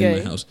was like in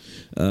my house.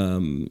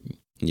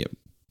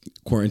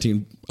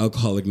 Quarantine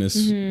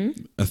alcoholicness,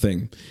 a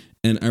thing.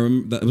 And I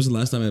remember that was the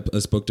last time I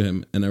spoke to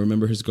him. And I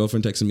remember his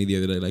girlfriend texted me the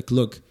other day, like,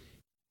 look,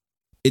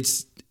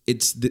 it's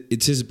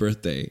his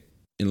birthday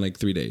in like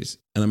 3 days,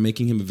 and I'm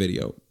making him a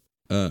video.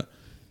 And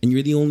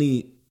you're the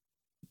only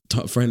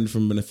friend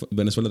from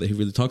Venezuela that he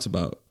really talks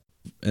about,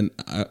 and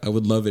I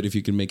would love it if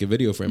you could make a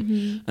video for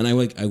him. And I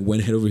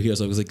went head over heels.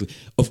 So I was like,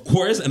 of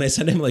course. And I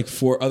sent him like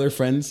 4 other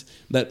friends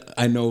that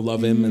I know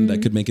love him and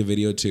that could make a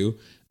video too.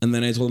 And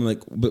then I told him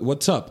like, but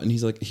what's up? And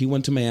he's like, he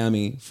went to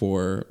Miami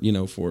for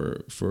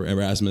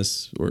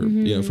Erasmus or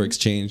for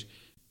exchange,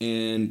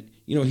 and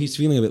he's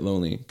feeling a bit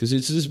lonely because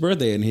it's his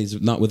birthday and he's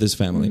not with his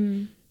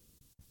family.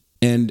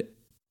 And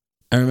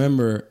I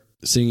remember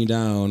sitting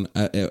down,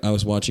 I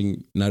was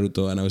watching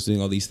Naruto and I was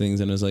doing all these things,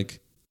 and I was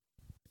like,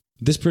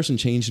 this person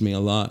changed me a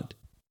lot.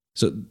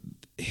 So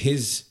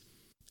his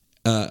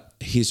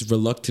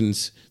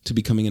reluctance to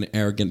becoming an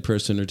arrogant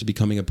person or to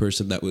becoming a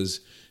person that was,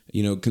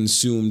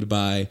 consumed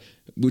by,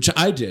 which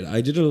I did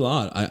it a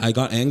lot. I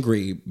got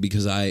angry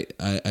because I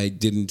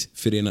didn't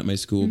fit in at my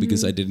school,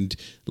 because I didn't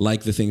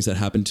like the things that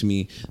happened to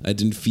me. I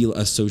didn't feel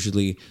as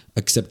socially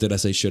accepted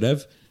as I should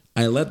have.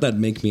 I let that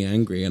make me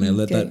angry, and I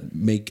let that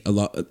make a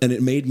lot, and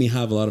it made me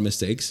have a lot of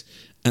mistakes.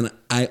 And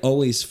I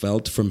always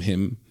felt from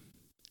him,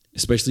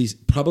 especially,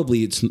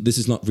 probably this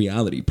is not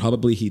reality.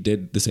 Probably he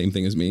did the same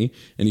thing as me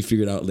and he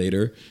figured out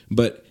later.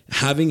 But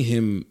having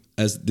him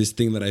as this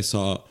thing that I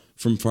saw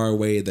from far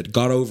away that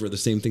got over the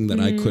same thing that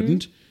I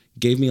couldn't,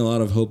 gave me a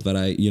lot of hope that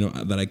I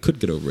could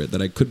get over it,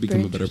 that I could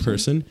become a better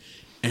person.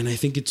 And I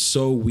think it's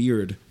so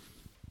weird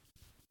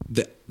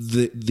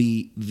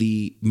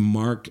the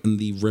mark and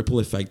the ripple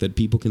effect that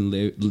people can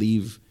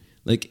leave.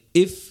 Like,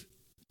 if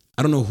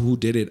I don't know who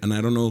did it, and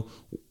I don't know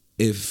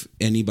if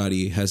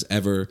anybody has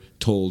ever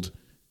told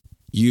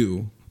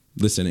you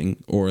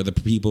listening or the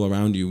people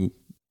around you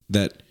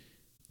that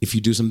if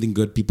you do something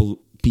good, people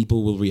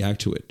will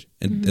react to it,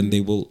 and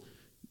they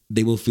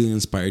will feel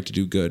inspired to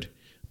do good.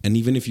 And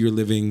even if you're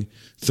living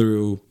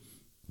through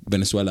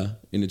Venezuela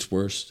in its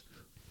worst,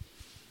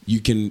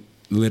 you can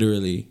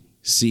literally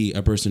see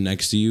a person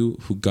next to you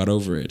who got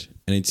over it,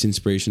 and it's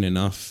inspiration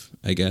enough,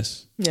 I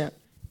guess. Yeah.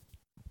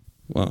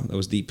 Wow, that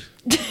was deep.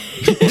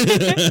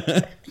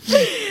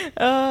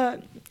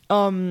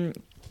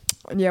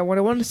 Yeah, what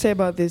I want to say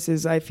about this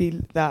is I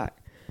feel that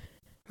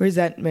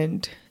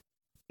resentment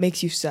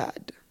makes you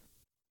sad.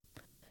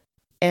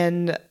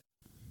 And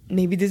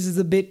maybe this is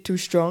a bit too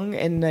strong,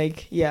 and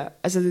like, yeah,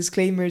 as a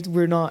disclaimer,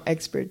 we're not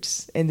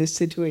experts in this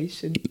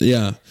situation.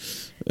 Yeah.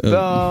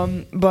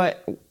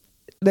 But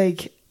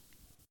like,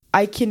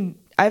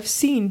 I've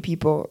seen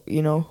people,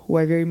 you know, who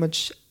I very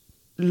much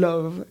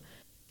love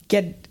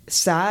get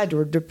sad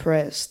or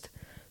depressed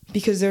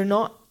because they're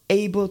not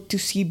able to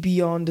see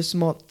beyond the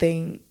small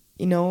thing,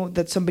 you know,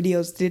 that somebody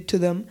else did to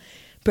them,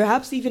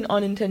 perhaps even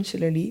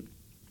unintentionally,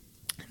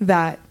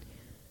 that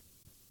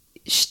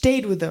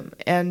stayed with them.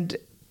 And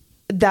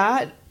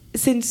that,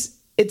 since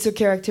it's a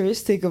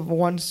characteristic of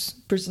one's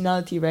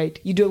personality, right?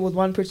 You do it with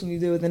one person, you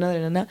do it with another,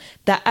 and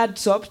that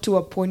adds up to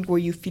a point where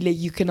you feel like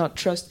you cannot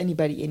trust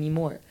anybody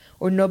anymore,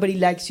 or nobody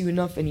likes you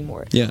enough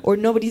anymore, or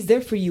nobody's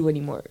there for you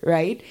anymore,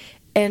 right?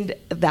 And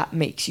that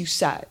makes you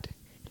sad.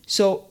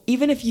 So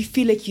even if you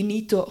feel like you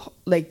need to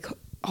like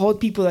hold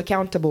people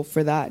accountable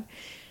for that,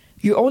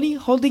 you're only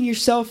holding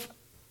yourself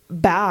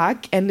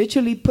back and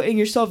literally putting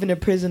yourself in a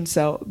prison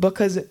cell,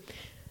 because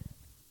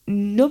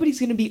nobody's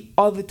going to be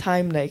all the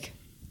time like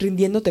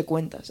rindiéndote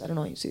cuentas. I don't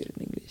know how you say it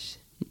in English.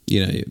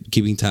 You know,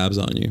 keeping tabs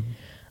on you.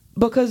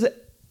 Because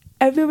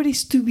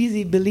everybody's too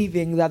busy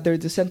believing that they're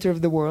the center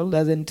of the world,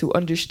 as in to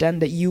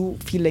understand that you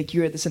feel like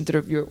you're at the center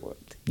of your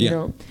world. You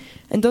know?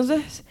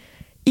 Entonces,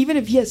 even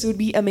if, yes, it would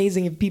be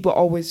amazing if people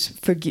always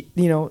forget,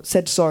 you know,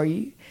 said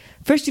sorry.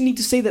 First, you need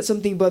to say that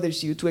something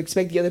bothers you to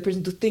expect the other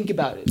person to think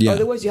about it. Yeah.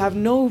 Otherwise, you have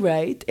no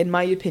right, in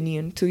my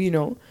opinion, to, you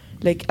know,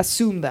 like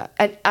assume that.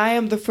 And I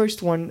am the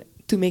first one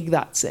to make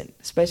that sin,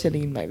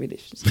 especially in my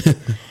relationship.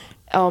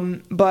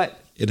 But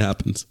it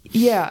happens.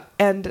 Yeah.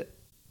 And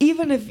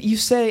even if you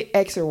say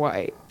X or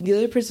Y, the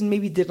other person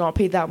maybe did not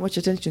pay that much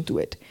attention to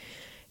it.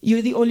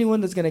 You're the only one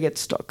that's going to get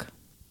stuck.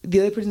 The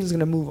other person is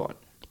going to move on.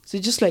 So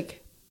just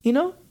like, you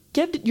know,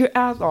 get your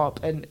ass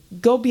up and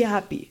go be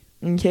happy.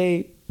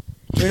 Okay?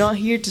 We're not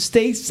here to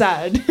stay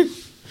sad.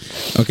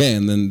 Okay,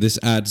 and then this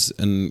adds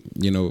and,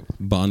 you know,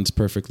 bonds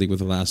perfectly with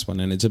the last one.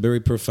 And it's a very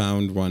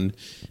profound one,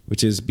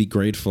 which is be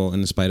grateful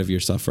in spite of your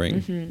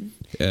suffering.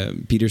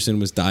 Mm-hmm. Peterson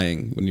was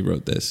dying when he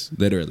wrote this,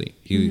 literally.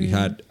 He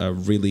had a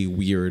really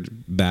weird,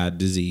 bad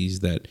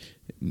disease that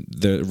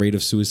the rate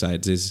of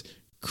suicides is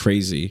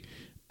crazy.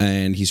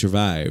 And he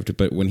survived.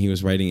 But when he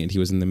was writing it, he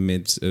was in the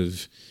midst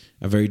of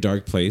a very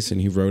dark place.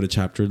 And he wrote a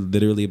chapter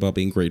literally about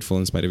being grateful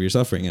in spite of your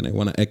suffering. And I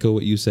want to echo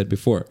what you said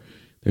before.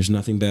 There's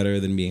nothing better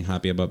than being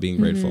happy about being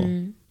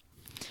grateful.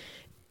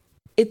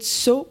 It's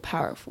so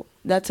powerful.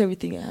 That's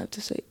everything I have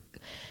to say.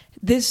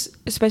 This,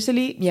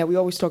 especially, we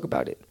always talk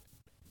about it.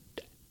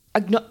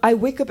 I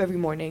wake up every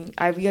morning,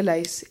 I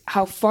realize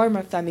how far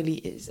my family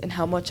is and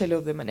how much I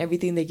love them and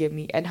everything they give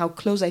me and how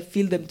close I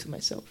feel them to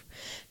myself.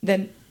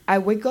 Then I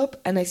wake up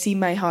and I see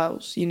my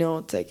house, you know,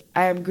 it's like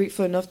I am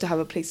grateful enough to have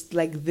a place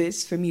like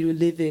this for me to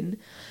live in.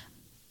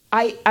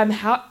 I'm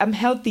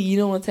healthy, you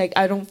know, it's like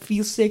I don't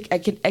feel sick. I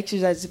can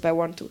exercise if I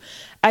want to.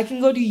 I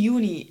can go to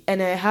uni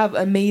and I have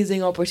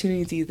amazing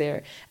opportunities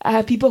there. I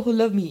have people who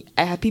love me.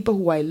 I have people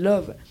who I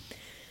love.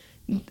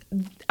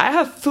 I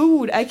have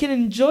food. I can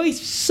enjoy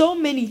so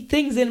many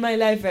things in my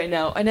life right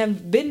now. And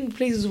I've been in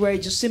places where I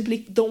just simply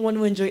don't want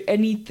to enjoy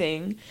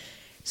anything.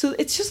 So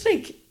it's just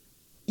like,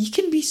 you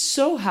can be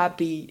so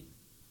happy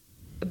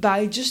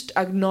by just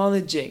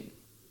acknowledging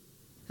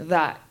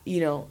that,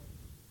 you know,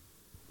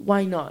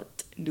 why not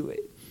do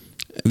it?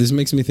 This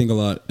makes me think a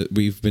lot.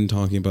 We've been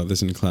talking about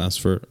this in class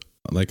for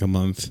like a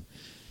month.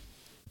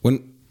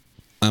 When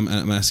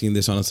I'm asking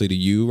this honestly to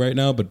you right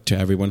now, but to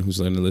everyone who's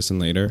going to listen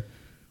later.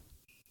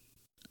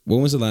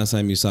 When was the last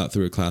time you sat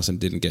through a class and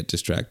didn't get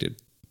distracted?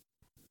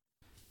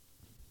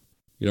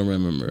 You don't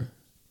remember?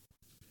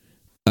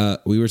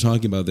 We were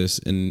talking about this,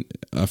 and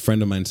a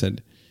friend of mine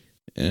said,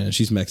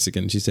 she's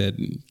Mexican. She said,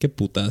 "¿Qué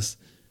putas?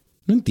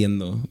 No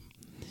entiendo."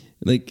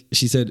 Like,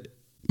 she said,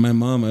 I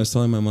was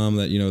telling my mom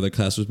that, you know, the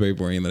class was very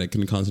boring and that I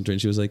couldn't concentrate.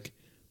 And she was like,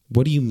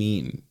 "What do you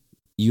mean?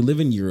 You live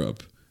in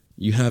Europe.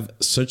 You have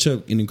such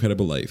an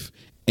incredible life.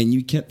 And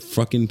you can't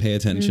fucking pay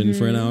attention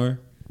for an hour?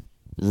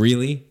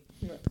 Really?"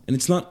 No. And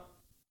it's not,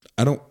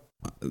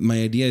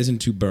 my idea isn't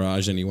to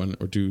barrage anyone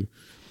or to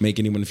make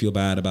anyone feel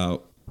bad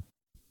about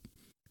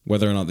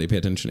whether or not they pay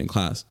attention in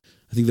class.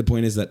 I think the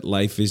point is that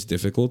life is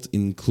difficult,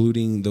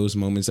 including those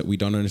moments that we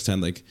don't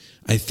understand. Like,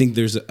 I think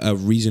there's a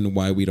reason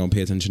why we don't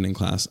pay attention in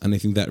class. And I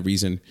think that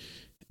reason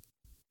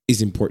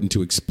is important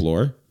to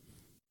explore.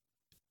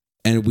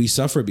 And we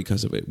suffer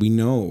because of it. We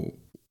know,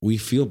 we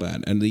feel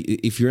bad. And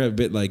if you're a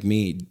bit like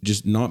me,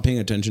 just not paying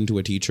attention to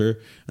a teacher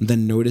and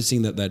then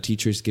noticing that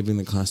teacher is giving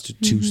the class to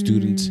two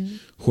students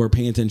who are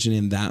paying attention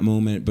in that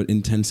moment, but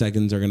in 10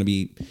 seconds are going to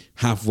be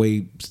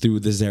halfway through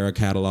the Zara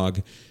catalog.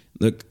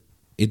 Look,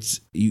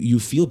 it's you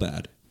feel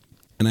bad.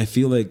 And I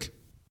feel like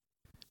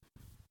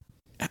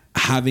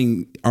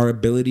having our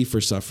ability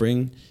for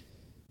suffering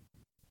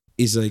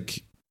is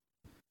like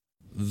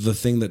the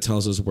thing that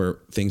tells us where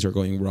things are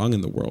going wrong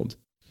in the world.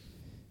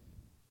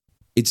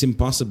 It's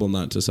impossible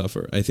not to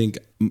suffer. I think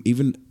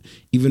even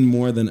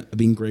more than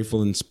being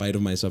grateful in spite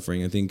of my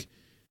suffering, I think,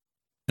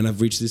 and I've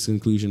reached this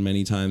conclusion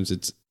many times,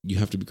 it's you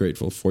have to be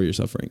grateful for your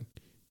suffering.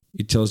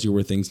 It tells you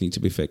where things need to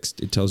be fixed.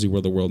 It tells you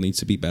where the world needs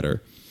to be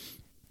better.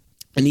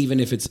 And even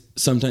if it's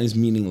sometimes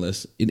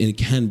meaningless, and it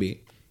can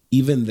be,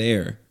 even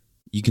there,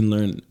 you can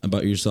learn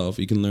about yourself,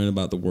 you can learn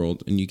about the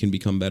world, and you can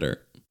become better.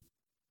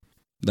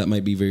 That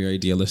might be very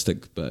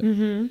idealistic, but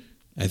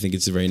I think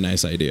it's a very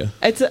nice idea.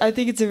 I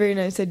think it's a very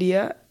nice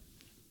idea.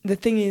 The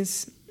thing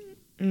is,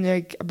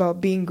 like,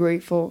 about being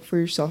grateful for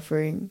your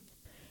suffering,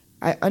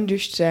 I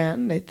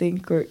understand, I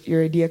think, where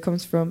your idea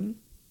comes from.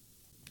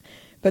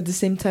 But at the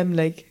same time,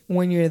 like,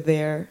 when you're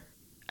there,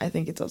 I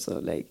think it's also,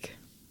 like,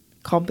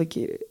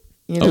 complicated,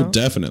 you know? Oh,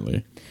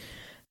 definitely.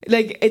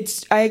 Like,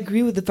 I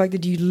agree with the fact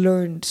that you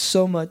learn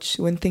so much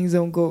when things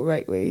don't go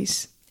right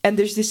ways. And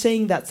there's this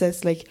saying that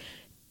says, like,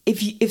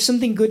 if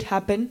something good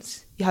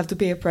happens, you have to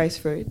pay a price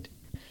for it.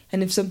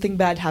 And if something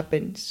bad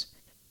happens,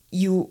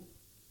 you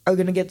are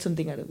going to get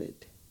something out of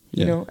it,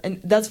 you know? And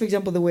that's, for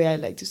example, the way I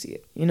like to see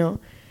it, you know?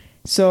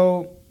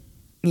 So,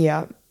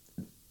 yeah.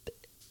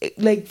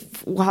 Like,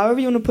 however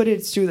you want to put it,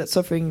 it's true that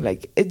suffering,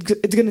 like, it's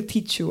going to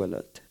teach you a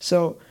lot.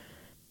 So,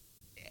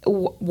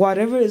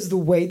 whatever is the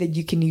way that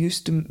you can use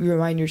to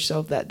remind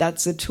yourself that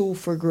that's a tool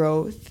for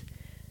growth,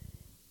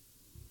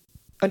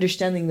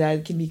 understanding that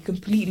it can be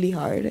completely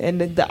hard.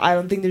 And I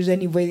don't think there's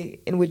any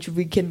way in which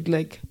we can,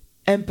 like,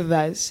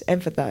 empathize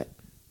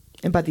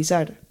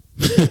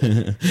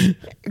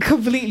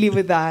completely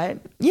with that.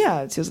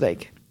 Yeah, it's just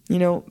like, you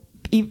know,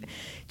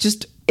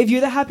 just if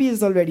you're the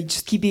happiest already,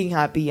 just keep being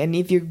happy. And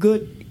if you're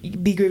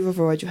good, be grateful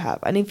for what you have.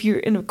 And if you're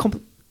in a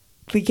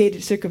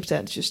complicated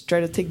circumstance, just try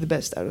to take the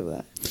best out of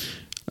that.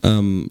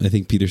 I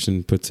think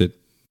Peterson puts it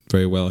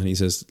very well, and he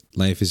says,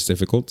 life is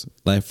difficult.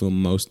 Life will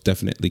most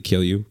definitely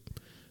kill you,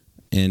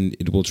 and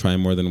it will try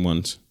more than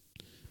once.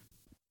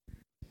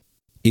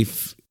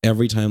 If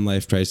every time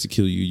life tries to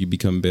kill you, you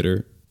become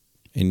bitter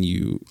and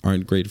you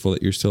aren't grateful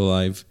that you're still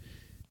alive,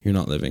 you're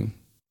not living.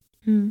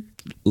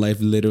 Life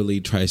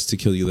literally tries to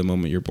kill you the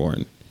moment you're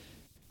born.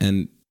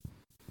 And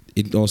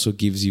it also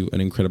gives you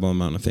an incredible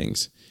amount of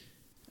things.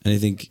 And I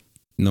think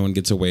no one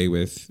gets away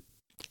with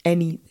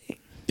anything.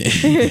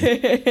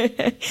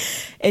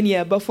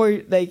 And before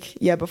we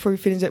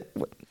finish it,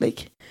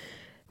 like,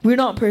 we're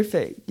not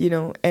perfect, you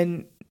know,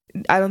 and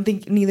I don't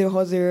think neither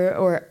Jose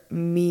or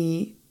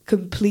me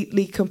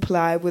completely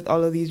comply with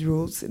all of these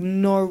rules,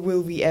 nor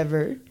will we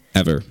ever.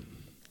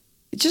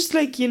 It's just,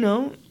 like, you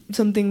know,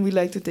 something we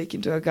like to take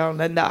into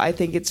account, and that I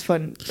think it's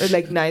fun,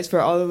 like, nice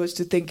for all of us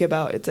to think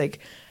about. It's like,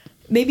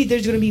 maybe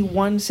there's going to be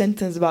one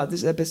sentence about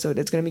this episode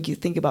that's going to make you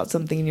think about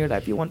something in your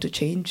life you want to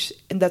change,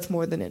 and that's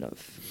more than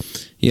enough.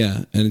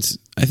 Yeah, and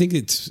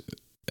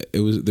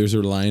there's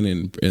a line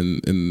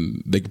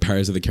in like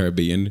Pirates of the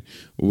Caribbean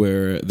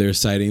where they're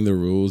citing the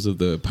rules of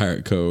the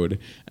pirate code,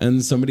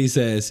 and somebody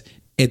says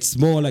it's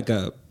more like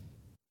a,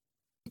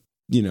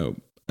 you know,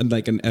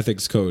 like an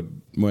ethics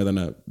code more than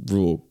a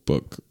rule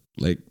book.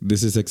 Like,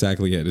 this is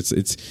exactly it.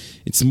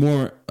 It's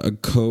more a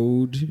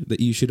code that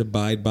you should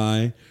abide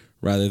by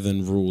rather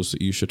than rules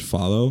that you should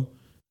follow.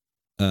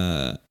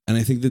 And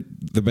I think that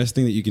the best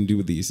thing that you can do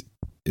with these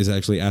is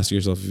actually ask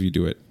yourself if you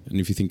do it and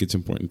if you think it's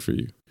important for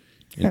you.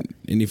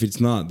 And if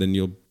it's not, then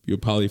you'll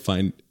probably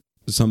find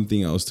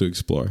something else to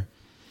explore.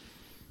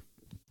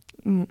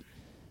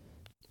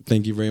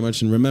 Thank you very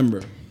much. And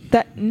remember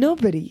that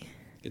nobody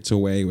gets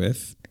away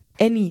with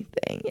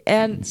anything.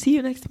 And see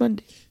you next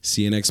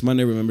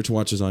Monday. Remember to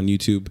watch us on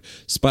YouTube,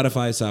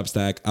 Spotify,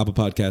 Substack, Apple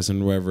Podcasts,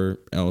 and wherever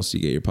else you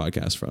get your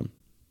podcast from.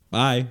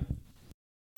 Bye.